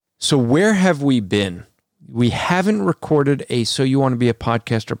So where have we been? We haven't recorded a So You Want to Be a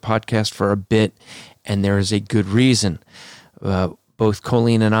Podcaster podcast for a bit, and there is a good reason. Both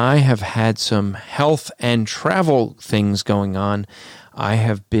Colleen and I have had some health and travel things going on. I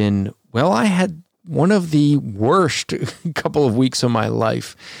had one of the worst couple of weeks of my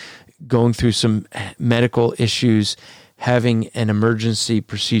life, going through some medical issues, having an emergency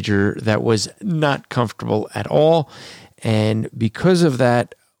procedure that was not comfortable at all. And because of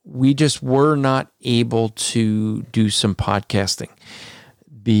that, we just were not able to do some podcasting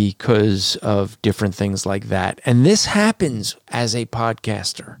because of different things like that. And this happens as a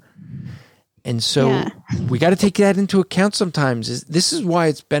podcaster. And so we got to take that into account sometimes. This is why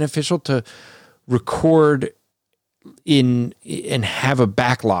it's beneficial to record and have a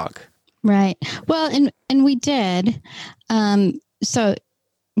backlog. Right. Well, and we did. So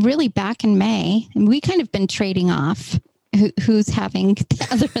really back in May, and we kind of been trading off who's having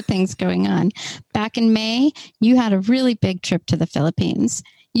other things going on. Back in May, you had a really big trip to the Philippines.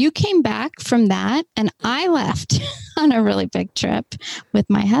 You came back from that, and I left on a really big trip with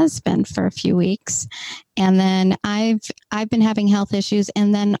my husband for a few weeks. And then I've been having health issues.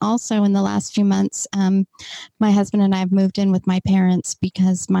 And then also in the last few months, my husband and I have moved in with my parents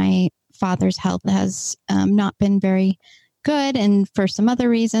because my father's health has not been very good, and for some other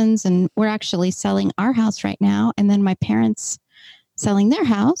reasons. And we're actually selling our house right now, and then my parents selling their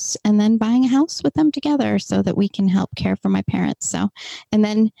house, and then buying a house with them together so that we can help care for my parents. So, and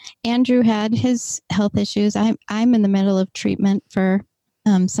then Andrew had his health issues. I'm in the middle of treatment for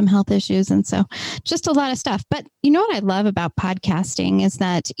some health issues, and so just a lot of stuff. But you know what I love about podcasting is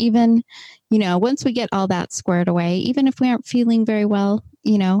that even, once we get all that squared away, even if we aren't feeling very well,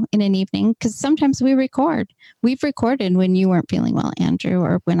 in an evening, because sometimes we've recorded when you weren't feeling well, Andrew,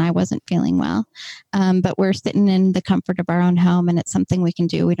 or when I wasn't feeling well. But we're sitting in the comfort of our own home, and it's something we can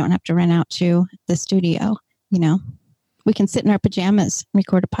do. We don't have to run out to the studio. We can sit in our pajamas,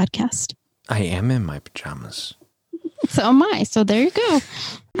 record a podcast. I am in my pajamas. So am I. So there you go.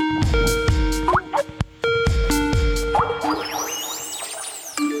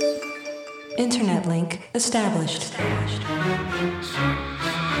 Internet link established.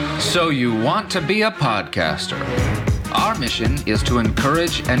 So you want to be a podcaster. Our mission is to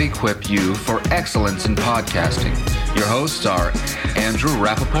encourage and equip you for excellence in podcasting. Your hosts are Andrew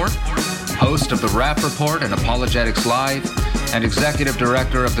Rappaport, host of the Rapp Report and Apologetics Live, and executive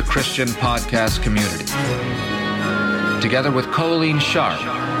director of the Christian Podcast Community. Together with Colleen Sharp,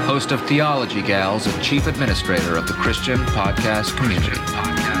 host of Theology Gals and chief administrator of the Christian Podcast Community.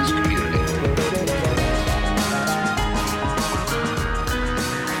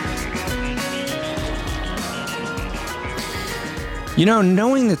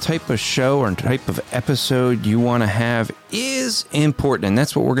 Knowing the type of show or type of episode you want to have is important. And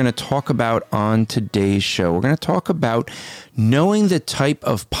that's what we're going to talk about on today's show. We're going to talk about knowing the type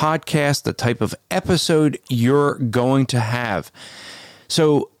of podcast, the type of episode you're going to have.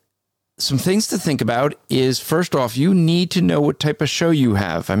 So some things to think about is, first off, you need to know what type of show you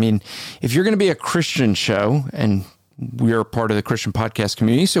have. I mean, if you're going to be a Christian show, and we're part of the Christian Podcast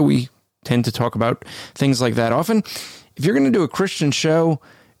Community, so we tend to talk about things like that often. If you're going to do a Christian show,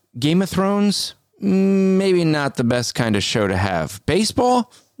 Game of Thrones, maybe not the best kind of show to have. Baseball,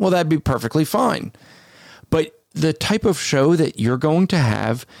 well, that'd be perfectly fine. But the type of show that you're going to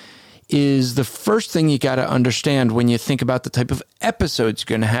have is the first thing you got to understand when you think about the type of episodes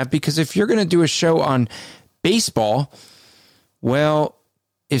you're going to have. Because if you're going to do a show on baseball, well,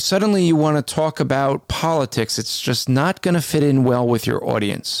 if suddenly you want to talk about politics, it's just not going to fit in well with your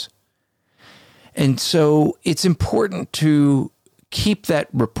audience. And so it's important to keep that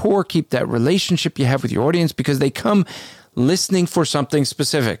rapport, keep that relationship you have with your audience, because they come listening for something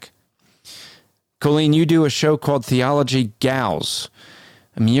specific. Colleen, you do a show called Theology Gals.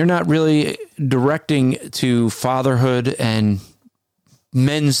 I mean, you're not really directing to fatherhood and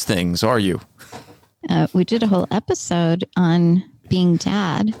men's things, are you? We did a whole episode on being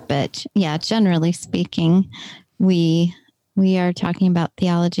dad, but yeah, generally speaking, we are talking about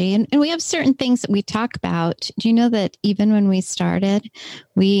theology, and we have certain things that we talk about. Do you know that even when we started,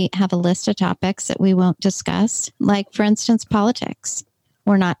 we have a list of topics that we won't discuss? Like, for instance, politics.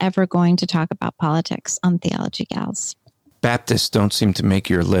 We're not ever going to talk about politics on Theology Gals. Baptists don't seem to make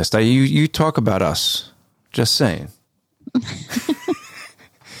your list. You talk about us. Just saying.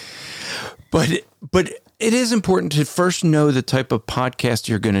 But it is important to first know the type of podcast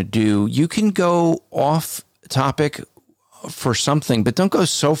you're going to do. You can go off topic for something, but don't go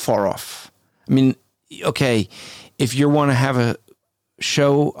so far off. I mean, okay, if you want to have a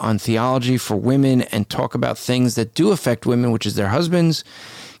show on theology for women and talk about things that do affect women, which is their husbands,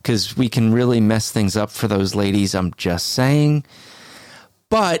 because we can really mess things up for those ladies. I'm just saying.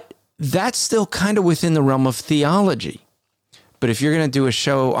 But that's still kind of within the realm of theology. But if you're going to do a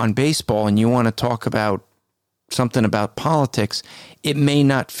show on baseball and you want to talk about something about politics, it may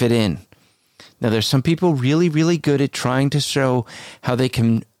not fit in. Now, there's some people really, really good at trying to show how they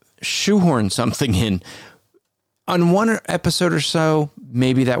can shoehorn something in. On one episode or so,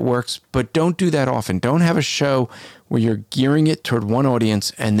 maybe that works, but don't do that often. Don't have a show where you're gearing it toward one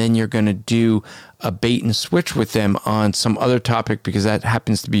audience and then you're going to do a bait and switch with them on some other topic because that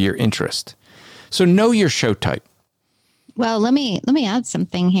happens to be your interest. So know your show type. Well, let me add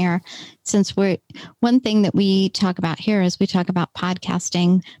something here, since one thing that we talk about here is we talk about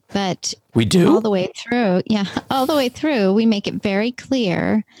podcasting, but we do all the way through, we make it very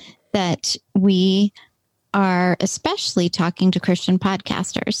clear that we are especially talking to Christian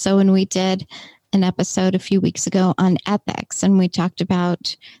podcasters. So when we did an episode a few weeks ago on ethics, and we talked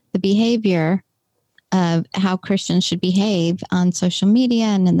about the behavior of how Christians should behave on social media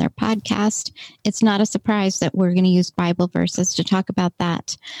and in their podcast, it's not a surprise that we're going to use Bible verses to talk about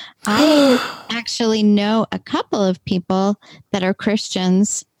that. I actually know a couple of people that are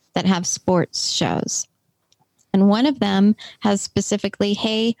Christians that have sports shows. And one of them has specifically,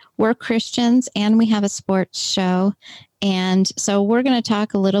 hey, we're Christians and we have a sports show. And so we're going to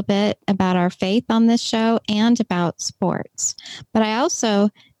talk a little bit about our faith on this show and about sports. But I also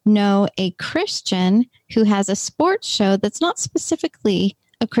know a Christian who has a sports show that's not specifically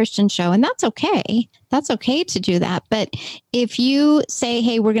a Christian show, and that's okay. That's okay to do that. But if you say,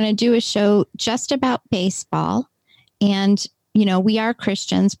 hey, we're going to do a show just about baseball, and we are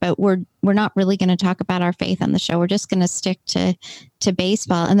Christians, but we're not really going to talk about our faith on the show. We're just going to stick to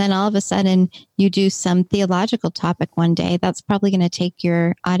baseball. And then all of a sudden you do some theological topic one day, that's probably going to take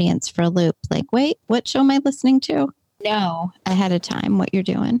your audience for a loop. Like, wait, what show am I listening to? Know ahead of time what you're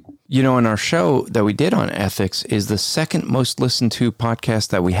doing. In our show that we did on ethics is the second most listened to podcast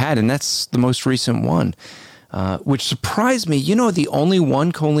that we had, and that's the most recent one, which surprised me. The only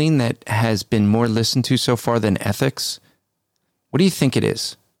one, Colleen, that has been more listened to so far than ethics, what do you think it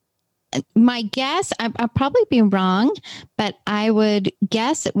is? My guess, I'll probably be wrong, but I would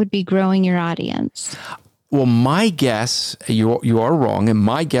guess it would be growing your audience. Well, my guess, you are wrong, and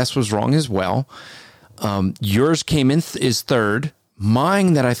my guess was wrong as well. Yours came in is third.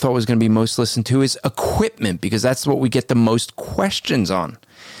 Mine that I thought was going to be most listened to is equipment, because that's what we get the most questions on.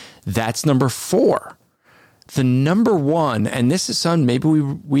 That's number 4. The number 1, and this is something maybe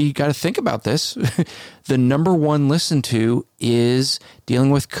we got to think about this. The number 1 listened to is dealing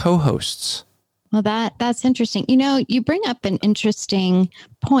with co-hosts. Well, that's interesting. You bring up an interesting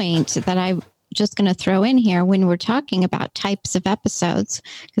point that I'm just going to throw in here when we're talking about types of episodes,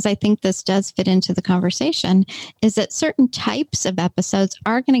 because I think this does fit into the conversation, is that certain types of episodes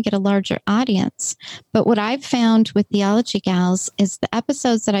are going to get a larger audience. But what I've found with Theology Gals is the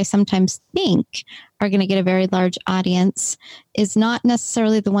episodes that I sometimes think are going to get a very large audience is not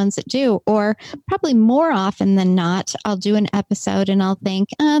necessarily the ones that do, or probably more often than not, I'll do an episode and I'll think,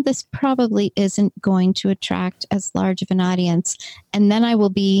 this probably isn't going to attract as large of an audience. And then I will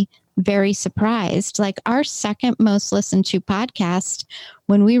be very surprised. Like our second most listened to podcast,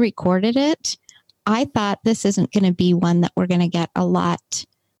 when we recorded it, I thought this isn't going to be one that we're going to get a lot.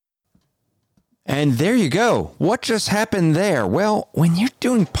 And there you go. What just happened there? Well, when you're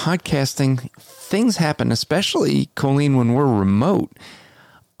doing podcasting, things happen, especially, Colleen, when we're remote.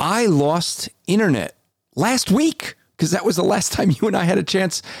 I lost internet last week because that was the last time you and I had a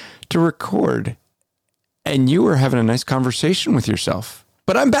chance to record. And you were having a nice conversation with yourself.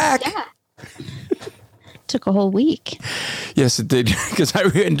 But I'm back. Yeah. Took a whole week. Yes, it did, because I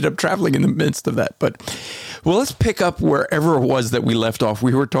ended up traveling in the midst of that. But, well, let's pick up wherever it was that we left off.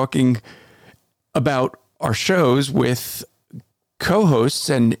 We were talking about our shows with co-hosts,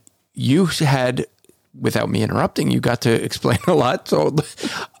 and you had, without me interrupting, you got to explain a lot. So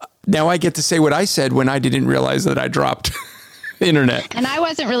now I get to say what I said when I didn't realize that I dropped internet. And I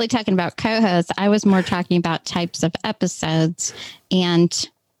wasn't really talking about co-hosts. I was more talking about types of episodes and,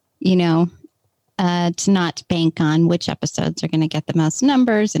 to not bank on which episodes are going to get the most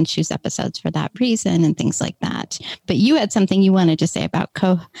numbers and choose episodes for that reason and things like that. But you had something you wanted to say about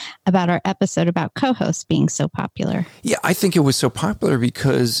our episode about co-hosts being so popular. Yeah, I think it was so popular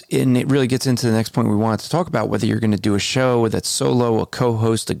because it really gets into the next point we wanted to talk about, whether you're going to do a show that's solo, a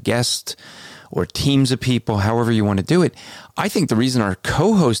co-host, a guest, or teams of people, however you want to do it. I think the reason our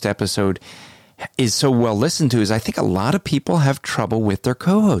co-host episode is so well listened to is I think a lot of people have trouble with their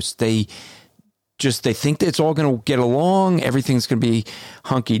co-hosts. They think that it's all going to get along. Everything's going to be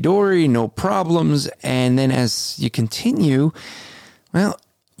hunky-dory, no problems. And then as you continue, well,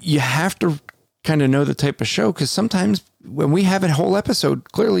 you have to kind of know the type of show, because sometimes when we have a whole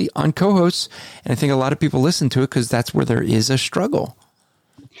episode clearly on co-hosts, and I think a lot of people listen to it because that's where there is a struggle.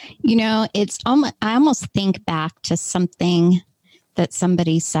 You know, it's almost, I almost think back to something that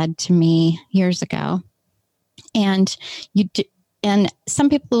somebody said to me years ago, and and some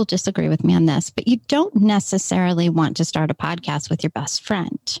people will disagree with me on this, but you don't necessarily want to start a podcast with your best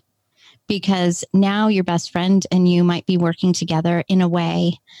friend, because now your best friend and you might be working together in a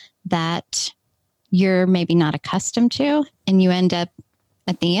way that you're maybe not accustomed to, and you end up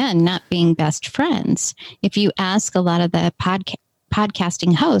at the end not being best friends. If you ask a lot of the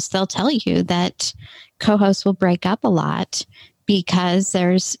podcasting hosts, they'll tell you that co-hosts will break up a lot because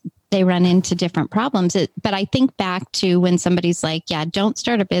they run into different problems. But I think back to when somebody's like, yeah, don't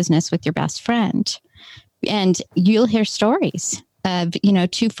start a business with your best friend. And you'll hear stories of, you know,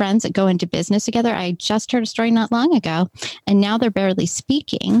 two friends that go into business together. I just heard a story not long ago, and now they're barely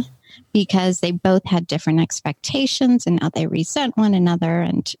speaking because they both had different expectations, and now they resent one another.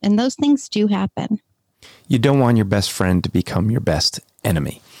 And those things do happen. You don't want your best friend to become your best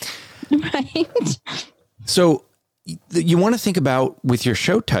enemy. Right. So you want to think about, with your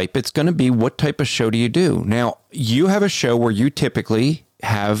show type, it's going to be, what type of show do you do? Now, you have a show where you typically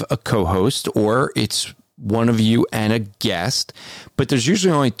have a co-host, or it's one of you and a guest, but there's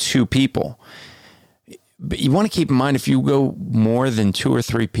usually only two people. But you want to keep in mind, if you go more than 2 or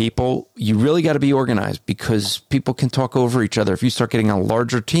 3 people, you really got to be organized, because people can talk over each other. If you start getting a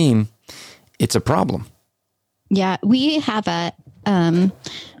larger team, it's a problem. Yeah, we have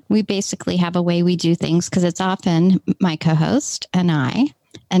we basically have a way we do things, because it's often my co-host and I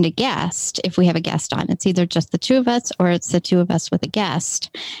and a guest. If we have a guest on, it's either just the two of us or it's the two of us with a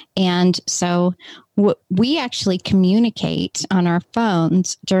guest. And so we actually communicate on our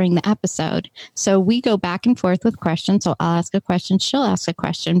phones during the episode. So we go back and forth with questions. So I'll ask a question, she'll ask a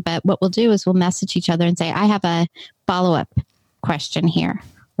question. But what we'll do is we'll message each other and say, I have a follow-up question here,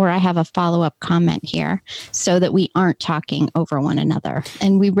 or I have a follow-up comment here, so that we aren't talking over one another.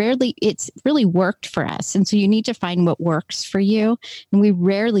 And it's really worked for us. And so you need to find what works for you. And we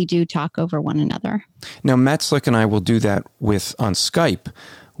rarely do talk over one another. Now, Matt Slick and I will do that on Skype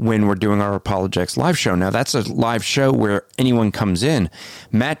when we're doing our Apologetics live show. Now, that's a live show where anyone comes in.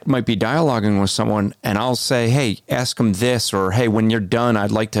 Matt might be dialoguing with someone, and I'll say, hey, ask them this, or hey, when you're done, I'd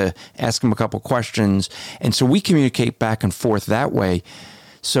like to ask them a couple questions. And so we communicate back and forth that way.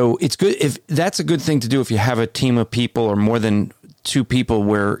 So it's good. If that's a good thing to do, if you have a team of people or more than 2 people,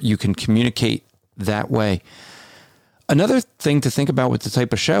 where you can communicate that way. Another thing to think about with the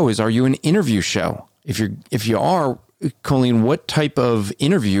type of show is, are you an interview show? If you are, Colleen, what type of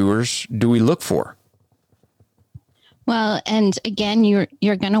interviewers do we look for? Well, and again, you're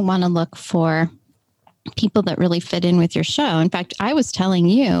going to want to look for people that really fit in with your show. In fact, I was telling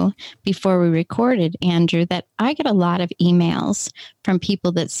you before we recorded, Andrew, that I get a lot of emails from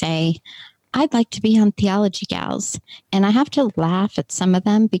people that say, I'd like to be on Theology Gals. And I have to laugh at some of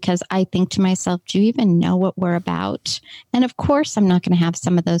them, because I think to myself, do you even know what we're about? And of course, I'm not going to have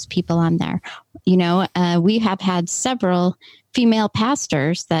some of those people on there. You know, we have had several female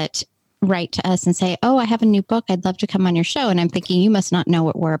pastors that write to us and say, oh, I have a new book, I'd love to come on your show. And I'm thinking, you must not know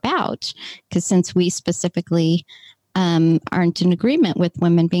what we're about, because since we specifically aren't in agreement with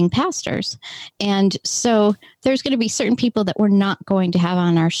women being pastors. And so there's going to be certain people that we're not going to have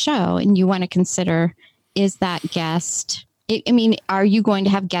on our show. And you want to consider, is that guest, I mean, are you going to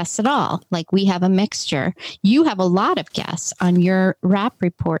have guests at all? Like, we have a mixture. You have a lot of guests on your Rap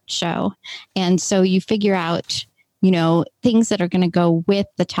Report show. And so you figure out, you know, things that are going to go with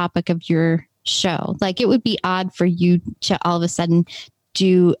the topic of your show. Like, it would be odd for you to all of a sudden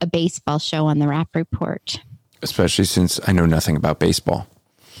do a baseball show on the Rap Report. Especially since I know nothing about baseball.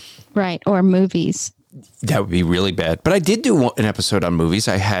 Right. Or movies. That would be really bad. But I did do an episode on movies.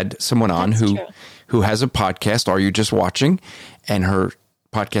 I had someone on who has a podcast, Are You Just Watching? And her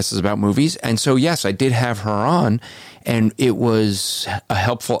podcast is about movies. And so, yes, I did have her on, and it was a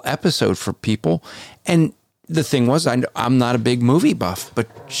helpful episode for people. And the thing was, I'm not a big movie buff, but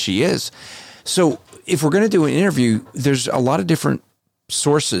she is. So if we're going to do an interview, there's a lot of different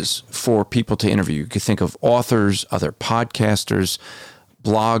sources for people to interview. You could think of authors, other podcasters,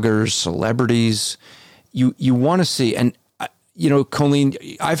 bloggers, celebrities. You want to see, and you know, Colleen,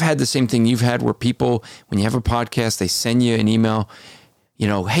 I've had the same thing you've had, where people, when you have a podcast, they send you an email, you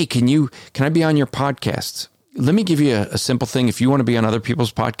know, hey, can I be on your podcast? Let me give you a simple thing. If you want to be on other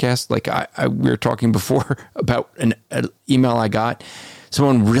people's podcasts, like we were talking before about an email I got,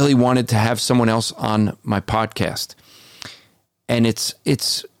 someone really wanted to have someone else on my podcast. And it's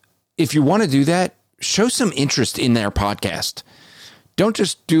if you want to do that, show some interest in their podcast. Don't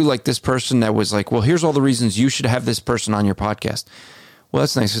just do like this person that was like, well, here's all the reasons you should have this person on your podcast. Well,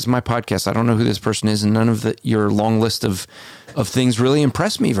 that's nice. It's my podcast. I don't know who this person is, and none of your long list of things really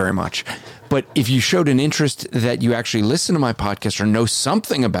impressed me very much. But if you showed an interest that you actually listen to my podcast or know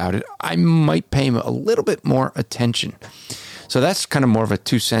something about it, I might pay a little bit more attention. So that's kind of more of a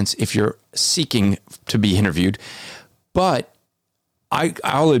 2 cents if you're seeking to be interviewed. But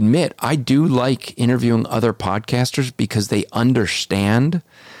I'll admit, I do like interviewing other podcasters because they understand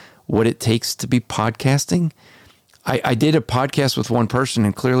what it takes to be podcasting. I did a podcast with one person,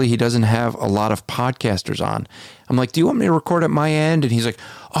 and clearly he doesn't have a lot of podcasters on. I'm like, do you want me to record at my end? And he's like,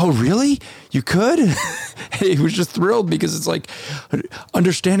 oh, really? You could? He was just thrilled because it's like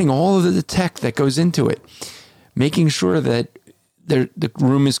understanding all of the tech that goes into it, making sure that the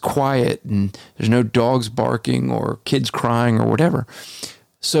room is quiet and there's no dogs barking or kids crying or whatever.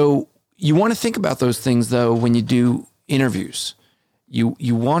 So you want to think about those things, though, when you do interviews.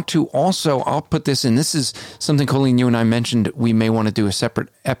 You want to also, I'll put this in, this is something, Colleen, you and I mentioned we may want to do a separate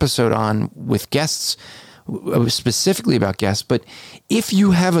episode on with guests, specifically about guests. But if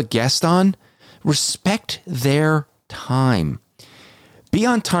you have a guest on, respect their time. Be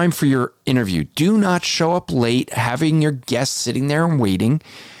on time for your interview. Do not show up late, having your guest sitting there and waiting.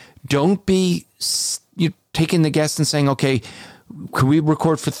 Don't be taking the guest and saying, okay, could we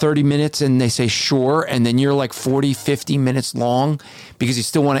record for 30 minutes? And they say, sure. And then you're like 40, 50 minutes long because you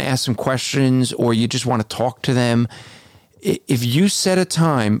still want to ask some questions or you just want to talk to them. If you set a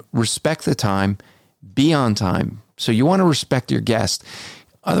time, respect the time, be on time. So you want to respect your guest.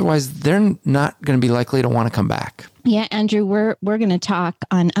 Otherwise, they're not going to be likely to want to come back. Yeah, Andrew, we're going to talk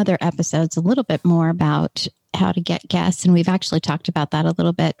on other episodes a little bit more about how to get guests. And we've actually talked about that a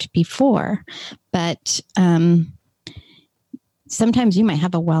little bit before. But sometimes you might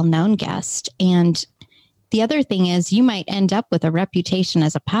have a well-known guest. And the other thing is you might end up with a reputation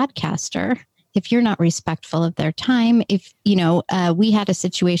as a podcaster if you're not respectful of their time. If, we had a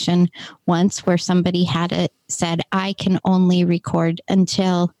situation once where somebody said, I can only record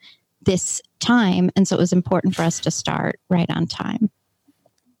until this time. And so it was important for us to start right on time.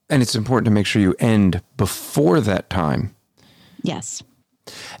 And it's important to make sure you end before that time. Yes.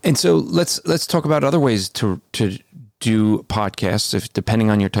 And so let's talk about other ways to do podcasts, if depending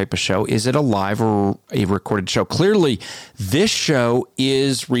on your type of show. Is it a live or a recorded show? Clearly, this show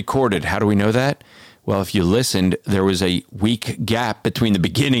is recorded. How do we know that? Well, if you listened, there was a week gap between the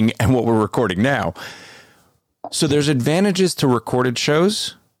beginning and what we're recording now. So there's advantages to recorded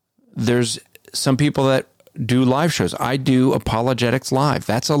shows. There's some people that do live shows. I do Apologetics Live.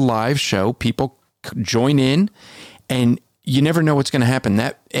 That's a live show. People join in, and you never know what's going to happen.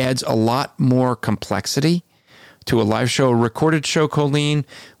 That adds a lot more complexity to a live show. A recorded show, Colleen,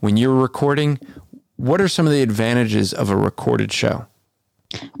 when you're recording, what are some of the advantages of a recorded show?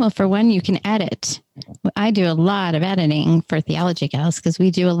 Well, for one, you can edit. I do a lot of editing for Theology Gals because we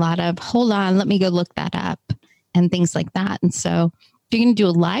do a lot of, hold on, let me go look that up and things like that. And so if you're going to do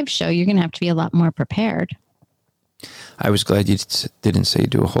a live show, you're going to have to be a lot more prepared. I was glad you didn't say you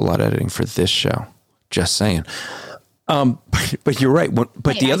do a whole lot of editing for this show. Just saying. But you're right.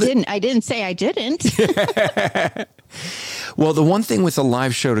 But hey, I didn't say I didn't. Well, the one thing with a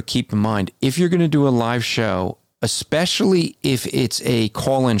live show to keep in mind, if you're going to do a live show, especially if it's a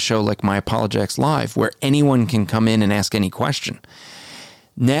call-in show like My Apologetics Live, where anyone can come in and ask any question,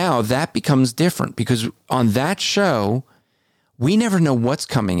 now that becomes different because on that show, we never know what's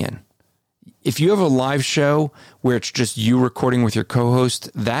coming in. If you have a live show where it's just you recording with your co-host,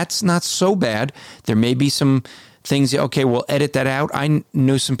 that's not so bad. There may be some things, okay, we'll edit that out. I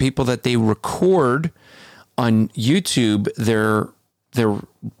know some people that they record on YouTube their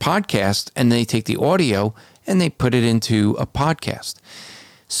podcast and they take the audio and they put it into a podcast.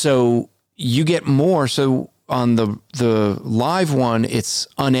 So you get more. So on the live one, it's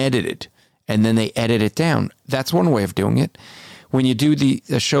unedited and then they edit it down. That's one way of doing it. When you do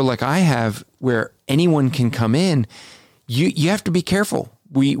the show like I have where anyone can come in, you have to be careful.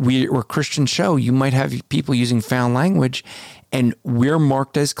 We're a Christian show. You might have people using foul language and we're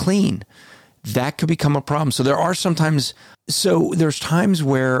marked as clean. That could become a problem. So there's times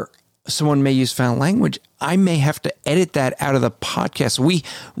where someone may use foul language. I may have to edit that out of the podcast. We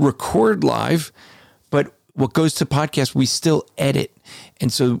record live, but what goes to podcast, we still edit.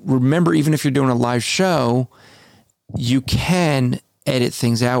 And so remember, even if you're doing a live show, you can edit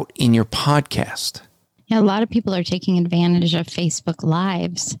things out in your podcast. Yeah, a lot of people are taking advantage of Facebook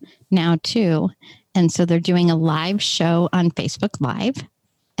Lives now too. And so they're doing a live show on Facebook Live.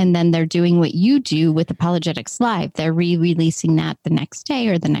 And then they're doing what you do with Apologetics Live. They're re-releasing that the next day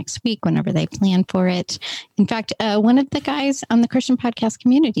or the next week, whenever they plan for it. In fact, one of the guys on the Christian podcast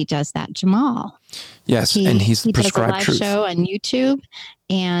community does that, Jamal. Yes, and he's he Prescribed does a live Truth show on YouTube,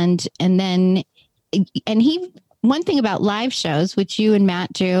 and one thing about live shows, which you and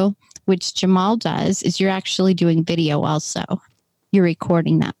Matt do, which Jamal does, is you're actually doing video also. You're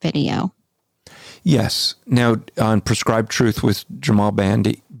recording that video. Yes. Now, on Prescribed Truth with Jamal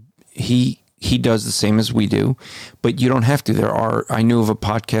Bandy, he does the same as we do, but you don't have to. I knew of a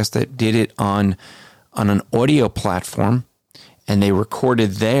podcast that did it on an audio platform, and they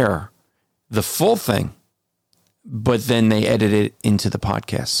recorded there the full thing, but then they edited it into the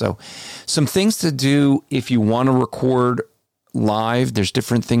podcast. So some things to do if you want to record live. There's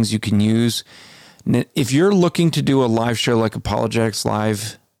different things you can use. If you're looking to do a live show like Apologetics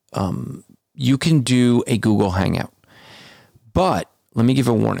Live, you can do a Google Hangout. But let me give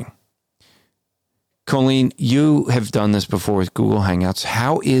a warning. Colleen, you have done this before with Google Hangouts.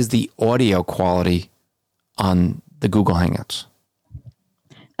 How is the audio quality on the Google Hangouts?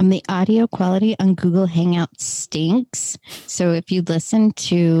 The audio quality on Google Hangouts stinks. So if you listen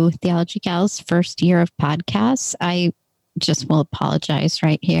to Theology Gal's first year of podcasts, I just will apologize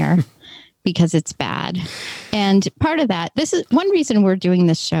right here because it's bad. And part of that, this is one reason we're doing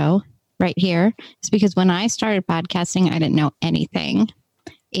this show right here, is because when I started podcasting, I didn't know anything.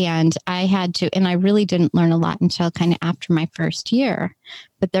 And I really didn't learn a lot until kind of after my first year.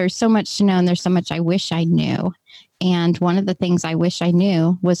 But there's so much to know, and there's so much I wish I knew. And one of the things I wish I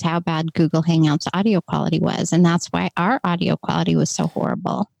knew was how bad Google Hangouts audio quality was. And that's why our audio quality was so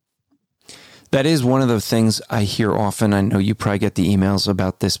horrible. That is one of the things I hear often. I know you probably get the emails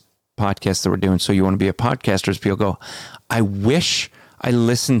about this podcast that we're doing. So you want to be a podcaster, as people go, I wish I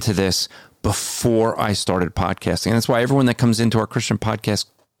listened to this before I started podcasting. And that's why everyone that comes into our Christian podcast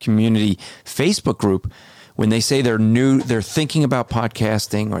community Facebook group, when they say they're thinking about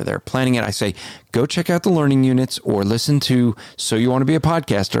podcasting or they're planning it, I say, go check out the learning units or listen to So You Want to Be a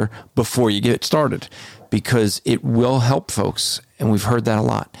Podcaster before you get started, because it will help folks. And we've heard that a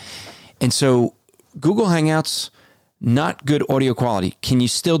lot. And so Google Hangouts, not good audio quality. Can you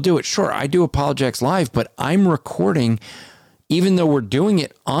still do it? Sure. I do Apologetics Live, but I'm recording, even though we're doing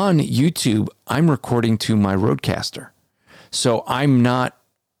it on YouTube, I'm recording to my Rodecaster. So I'm not,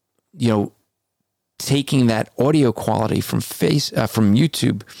 taking that audio quality from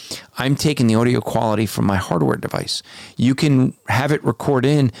YouTube. I'm taking the audio quality from my hardware device. You can have it record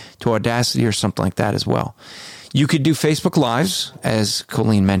in to Audacity or something like that as well. You could do Facebook Lives, as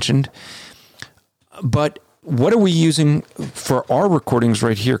Colleen mentioned. But what are we using for our recordings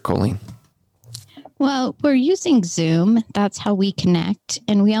right here, Colleen? Well, we're using Zoom. That's how we connect.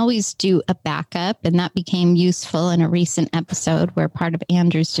 And we always do a backup. And that became useful in a recent episode where part of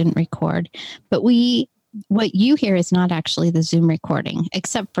Andrew's didn't record. But what you hear is not actually the Zoom recording,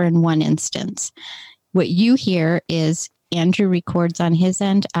 except for in one instance. What you hear is Andrew records on his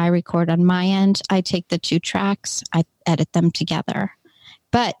end. I record on my end. I take the two tracks. I edit them together.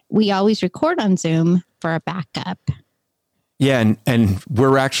 But we always record on Zoom for a backup. Yeah, and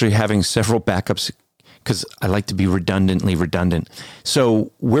we're actually having several backups because I like to be redundantly redundant.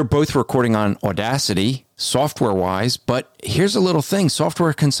 So we're both recording on Audacity, software-wise, but here's a little thing.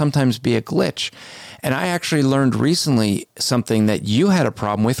 Software can sometimes be a glitch. And I actually learned recently something that you had a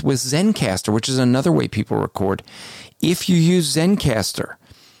problem with Zencastr, which is another way people record. If you use Zencastr,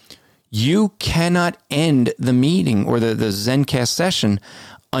 you cannot end the meeting or the Zencast session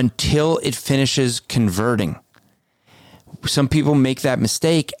until it finishes converting. Some people make that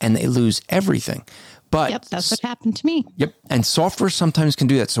mistake and they lose everything. But yep, that's what happened to me. Yep. And software sometimes can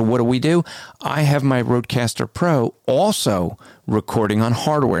do that. So what do? I have my Rodecaster Pro also recording on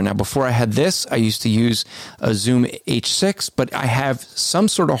hardware. Now, before I had this, I used to use a Zoom H6, but I have some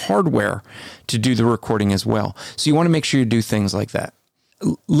sort of hardware to do the recording as well. So you want to make sure you do things like that.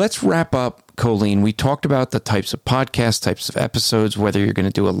 Let's wrap up, Colleen. We talked about the types of podcasts, types of episodes, whether you're going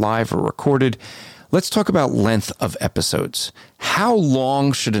to do a live or recorded. Let's talk about length of episodes. How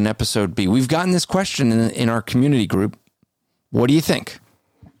long should an episode be? We've gotten this question in our community group. What do you think?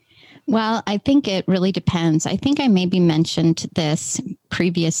 Well, I think it really depends. I think I maybe mentioned this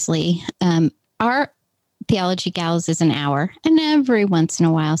previously. Our Theology Gals is an hour, and every once in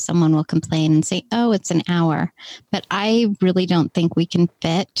a while someone will complain and say, oh, it's an hour. But I really don't think we can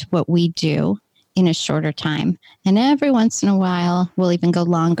fit what we do in a shorter time. And every once in a while, we'll even go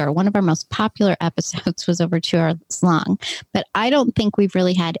longer. One of our most popular episodes was over 2 hours long. But I don't think we've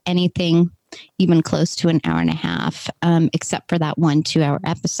really had anything even close to an hour and a half, except for that 1-2 hour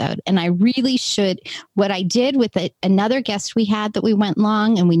episode. And I really should, what I did with another guest we had that we went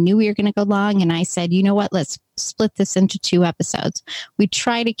long and we knew we were going to go long. And I said, you know what, let's split this into 2 episodes. We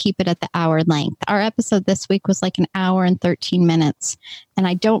try to keep it at the hour length. Our episode this week was like an hour and 13 minutes. And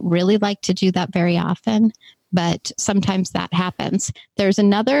I don't really like to do that very often, but sometimes that happens. There's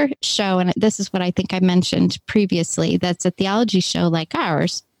another show, and this is what I think I mentioned previously, that's a theology show like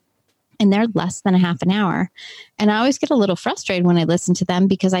ours, and they're less than a half an hour. And I always get a little frustrated when I listen to them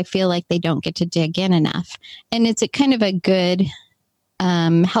because I feel like they don't get to dig in enough. And it's a kind of a good,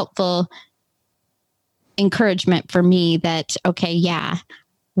 helpful encouragement for me that, okay, yeah,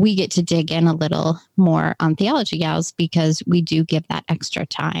 we get to dig in a little more on Theology Gals because we do give that extra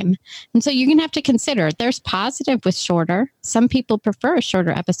time. And so you're going to have to consider there's positive with shorter. Some people prefer a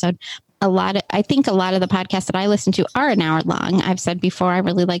shorter episode. I think a lot of the podcasts that I listen to are an hour long. I've said before, I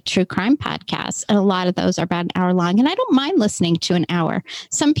really like true crime podcasts, and a lot of those are about an hour long. And I don't mind listening to an hour.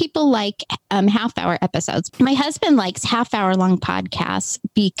 Some people like half-hour episodes. My husband likes half-hour long podcasts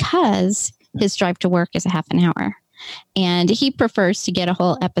because his drive to work is a half an hour. And he prefers to get a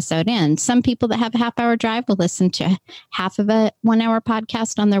whole episode in. Some people that have a half-hour drive will listen to half of a 1 hour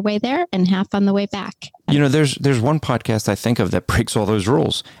podcast on their way there and half on the way back. You know, there's one podcast I think of that breaks all those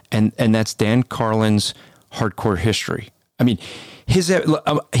rules, and that's Dan Carlin's Hardcore History. I mean,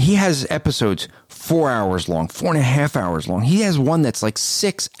 he has episodes 4 hours long, 4.5 hours long. He has one that's like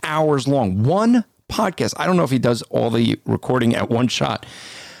 6 hours long. One podcast. I don't know if he does all the recording at one shot,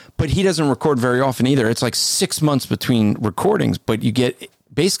 but he doesn't record very often either. It's like 6 months between recordings, but you get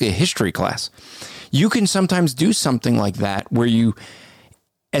basically a history class. You can sometimes do something like that where you,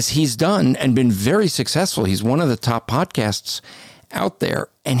 as he's done and been very successful, he's one of the top podcasts out there,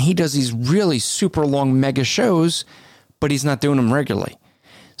 and he does these really super long mega shows, but he's not doing them regularly.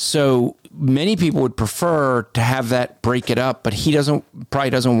 So many people would prefer to have that break it up, but he probably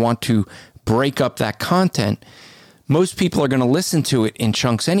doesn't want to break up that content. Most people are going to listen to it in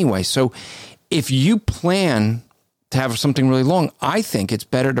chunks anyway. So if you plan to have something really long, I think it's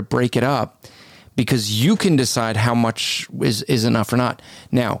better to break it up because you can decide how much is enough or not.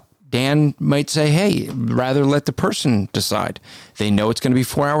 Now, Dan might say, hey, rather let the person decide. They know it's going to be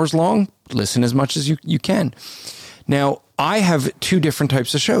 4 hours long. Listen as much as you can. Now, I have 2 different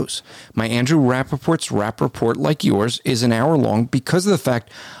types of shows. My Andrew Rappaport's Rap Report, like yours, is an hour long because of the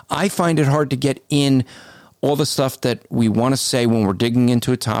fact I find it hard to get in all the stuff that we want to say when we're digging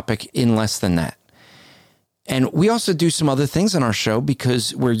into a topic in less than that. And we also do some other things on our show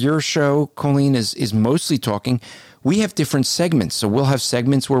because where your show, Colleen, is mostly talking, we have different segments. So we'll have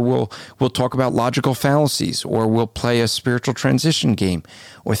segments where we'll talk about logical fallacies, or we'll play a spiritual transition game,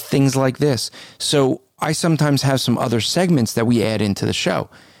 or things like this. So I sometimes have some other segments that we add into the show.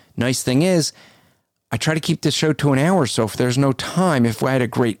 Nice thing is, I try to keep the show to an hour. So if there's no time, if I had a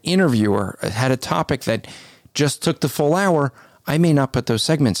great interview or had a topic that just took the full hour, I may not put those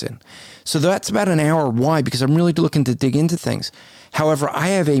segments in. So that's about an hour. Why? Because I'm really looking to dig into things. However, I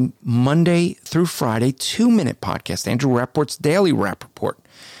have a Monday through Friday 2-minute podcast, Andrew Rappaport's Daily Rap Report.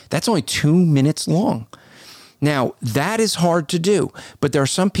 That's only 2 minutes long. Now, that is hard to do, but there are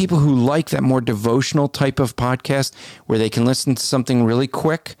some people who like that more devotional type of podcast where they can listen to something really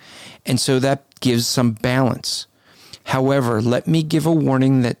quick, and so that gives some balance. However, let me give a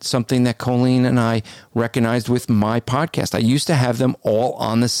warning that something that Colleen and I recognized with my podcast. I used to have them all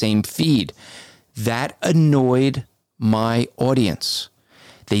on the same feed. That annoyed my audience.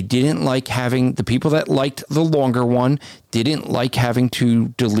 They didn't like having, the people that liked the longer one didn't like having to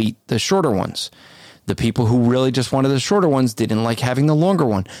delete the shorter ones. The people who really just wanted the shorter ones didn't like having the longer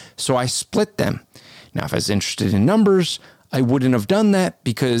one. So I split them. Now, if I was interested in numbers, I wouldn't have done that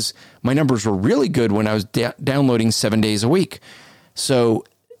because my numbers were really good when I was downloading 7 days a week. So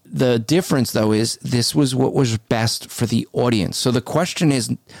the difference, though, is this was what was best for the audience. So the question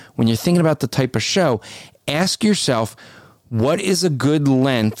is, when you're thinking about the type of show, ask yourself, what is a good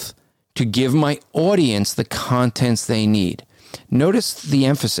length to give my audience the contents they need? Notice the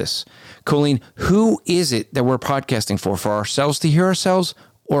emphasis. Colleen, who is it that we're podcasting for ourselves to hear ourselves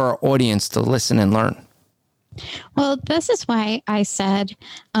or our audience to listen and learn? Well, this is why I said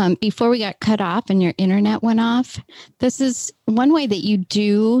before we got cut off and your internet went off, this is one way that you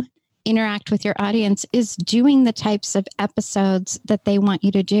do interact with your audience is doing the types of episodes that they want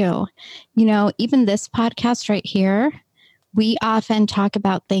you to do. You know, even this podcast right here, we often talk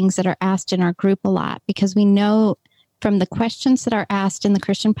about things that are asked in our group a lot because we know from the questions that are asked in the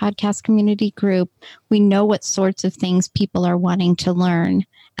Christian Podcast Community group, we know what sorts of things people are wanting to learn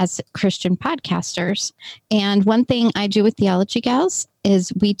as Christian podcasters. And one thing I do with Theology Gals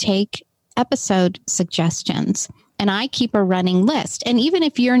is we take episode suggestions. And I keep a running list. And even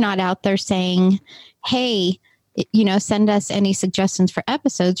if you're not out there saying, hey, send us any suggestions for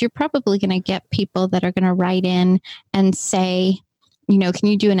episodes, you're probably going to get people that are going to write in and say, can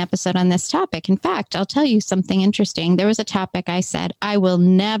you do an episode on this topic? In fact, I'll tell you something interesting. There was a topic I said, I will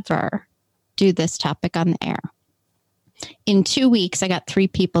never do this topic on the air. In 2 weeks, I got 3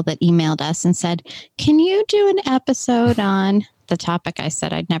 people that emailed us and said, can you do an episode on the topic I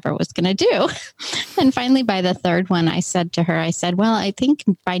said I never was going to do? And finally, by the third one, I said to her, well, I think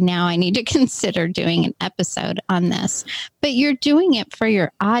by now I need to consider doing an episode on this. But you're doing it for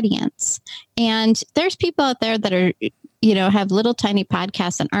your audience. And there's people out there that are, have little tiny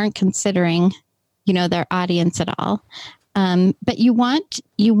podcasts and aren't considering, their audience at all. But you want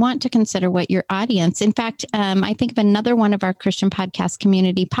to consider what your audience. In fact, I think of another one of our Christian podcast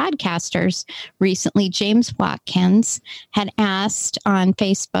community podcasters recently, James Watkins, had asked on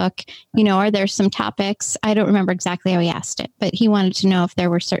Facebook, are there some topics? I don't remember exactly how he asked it, but he wanted to know if there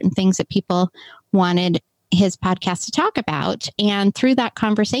were certain things that people wanted his podcast to talk about. And through that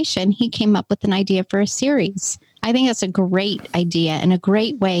conversation, he came up with an idea for a series. I think that's a great idea and a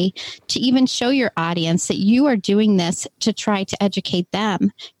great way to even show your audience that you are doing this to try to educate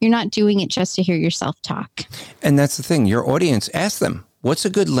them. You're not doing it just to hear yourself talk. And that's the thing. Your audience, ask them, what's a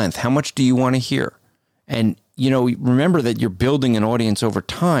good length? How much do you want to hear? And, remember that you're building an audience over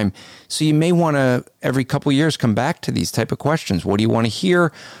time. So you may want to, every couple of years, come back to these type of questions. What do you want to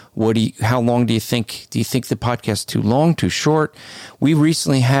hear? How long do you think the podcast is too long, too short? We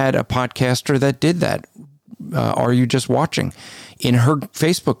recently had a podcaster that did that. Are you just watching? In her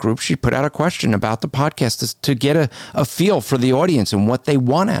Facebook group, she put out a question about the podcast to get a feel for the audience and what they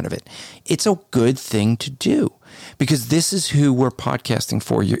want out of it. It's a good thing to do because this is who we're podcasting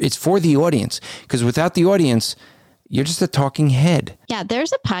for. It's for the audience, because without the audience, you're just a talking head. Yeah,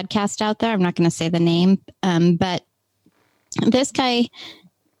 there's a podcast out there. I'm not going to say the name, but this guy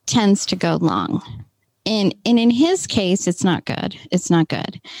tends to go long. And in his case, it's not good. It's not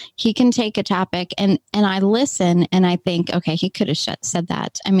good. He can take a topic and I listen and I think, okay, he could have said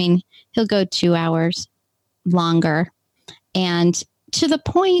that. I mean, he'll go 2 hours longer. And to the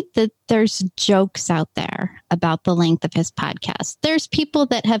point that there's jokes out there about the length of his podcast. There's people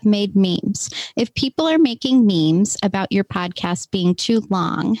that have made memes. If people are making memes about your podcast being too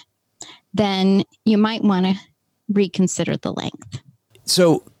long, then you might want to reconsider the length.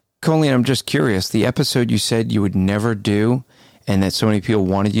 So, Colleen, I'm just curious. The episode you said you would never do and that so many people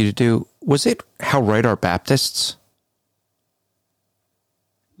wanted you to do, was it How Right Are Baptists?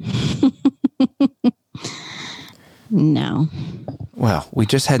 No. Well, we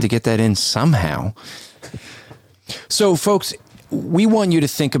just had to get that in somehow. So, folks, we want you to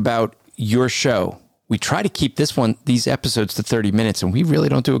think about your show. We try to keep these episodes to 30 minutes, and we really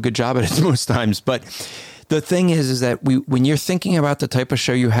don't do a good job at it most times. But the thing is that when you're thinking about the type of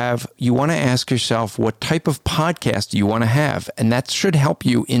show you have, you want to ask yourself what type of podcast you want to have. And that should help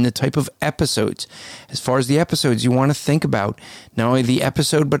you in the type of episodes. As far as the episodes, you want to think about not only the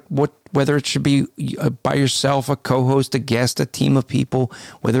episode, but whether it should be by yourself, a co-host, a guest, a team of people,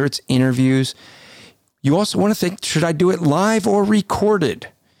 whether it's interviews. You also want to think, should I do it live or recorded?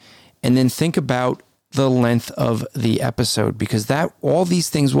 And then think about the length of the episode, because all these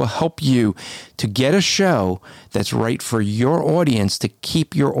things will help you to get a show that's right for your audience, to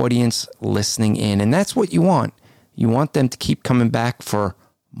keep your audience listening in. And that's what you want. You want them to keep coming back for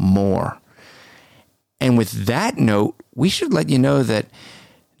more. And with that note, we should let you know that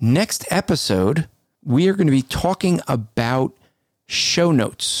next episode, we are going to be talking about show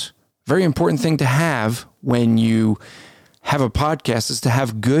notes. Very important thing to have when you have a podcast is to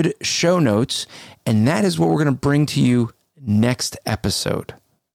have good show notes. And that is what we're going to bring to you next episode.